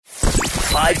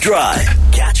5 Drive.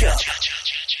 Catch up.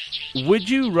 Would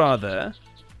you rather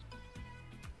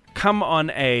come on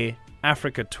a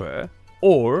Africa tour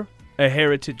or a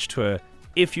heritage tour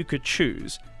if you could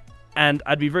choose? And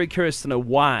I'd be very curious to know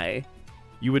why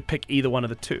you would pick either one of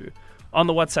the two. On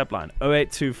the WhatsApp line,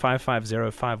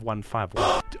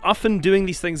 082-550-5151. Often doing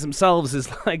these things themselves is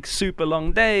like super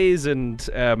long days and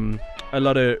a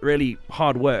lot of really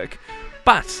hard work.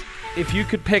 But if you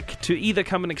could pick to either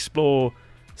come and explore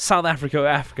South Africa or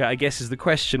Africa, I guess is the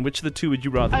question. Which of the two would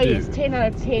you rather do? Yes, 10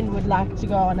 out of 10 would like to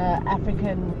go on an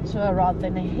African tour rather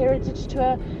than a heritage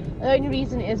tour. The only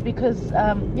reason is because,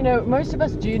 most of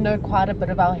us do know quite a bit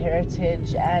of our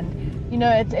heritage, and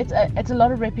it's a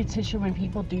lot of repetition when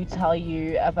people do tell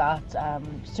you about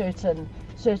certain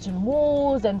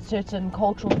wars and certain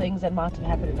cultural things that might have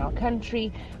happened in our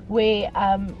country, where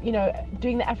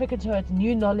doing the Africa tour, it's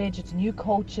new knowledge, it's new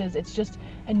cultures, it's just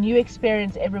a new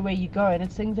experience everywhere you go, and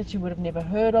it's things that you would have never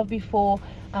heard of before,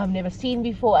 never seen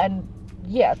before. And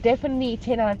yeah, definitely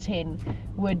 10 out of 10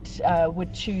 would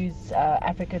choose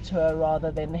Africa tour rather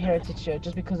than the heritage tour,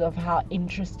 just because of how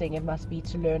interesting it must be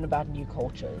to learn about new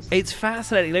cultures. It's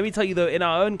fascinating. Let me tell you though, in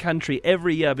our own country,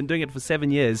 every year, I've been doing it for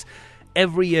 7 years,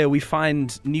 every year we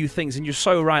find new things. And you're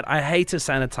so right, I hate a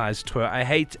sanitized tour. I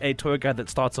hate a tour guide that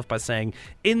starts off by saying,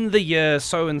 in the year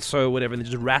so-and-so, whatever, and it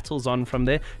just rattles on from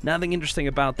there. Nothing interesting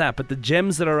about that. But the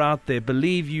gems that are out there,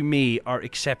 believe you me, are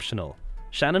exceptional.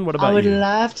 Shannon, what about you? I would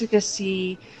love to go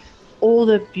see all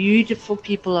the beautiful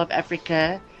people of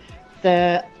Africa,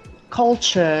 the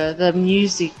culture, the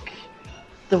music,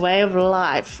 the way of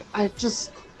life. I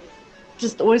just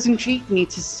always intrigued me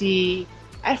to see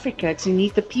Africa, to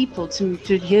meet the people, to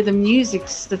hear the music,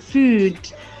 the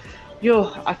food.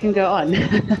 I can go on.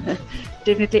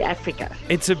 Definitely Africa.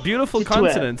 It's a beautiful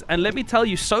continent, and let me tell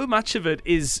you, so much of it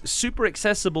is super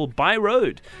accessible by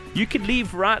road. You could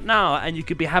leave right now and you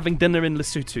could be having dinner in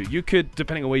Lesotho. You could,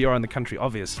 depending on where you are in the country,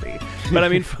 obviously. But I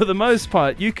mean, for the most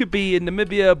part, you could be in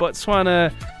Namibia,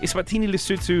 Botswana, Eswatini,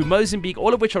 Lesotho, Mozambique,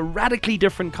 all of which are radically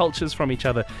different cultures from each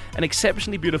other and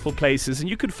exceptionally beautiful places.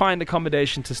 And you could find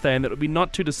accommodation to stay in that would be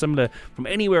not too dissimilar from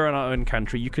anywhere in our own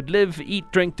country. You could live, eat,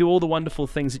 drink, do all the wonderful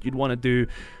things that you'd want to do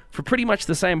for pretty much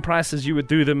the same price as you would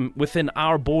do them within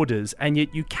our borders, and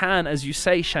yet you can, as you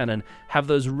say, Shannon, have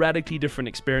those radically different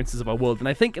experiences of our world. And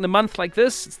I think in a month like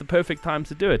this, it's the perfect time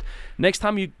to do it. Next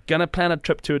time you're going to plan a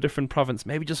trip to a different province,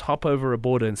 maybe just hop over a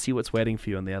border and see what's waiting for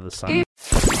you on the other side.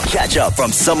 Catch up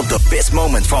from some of the best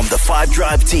moments from the 5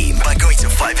 Drive team by going to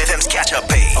 5FM's catch-up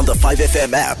page on the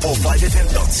 5FM app or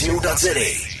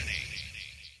 5FM.co.za.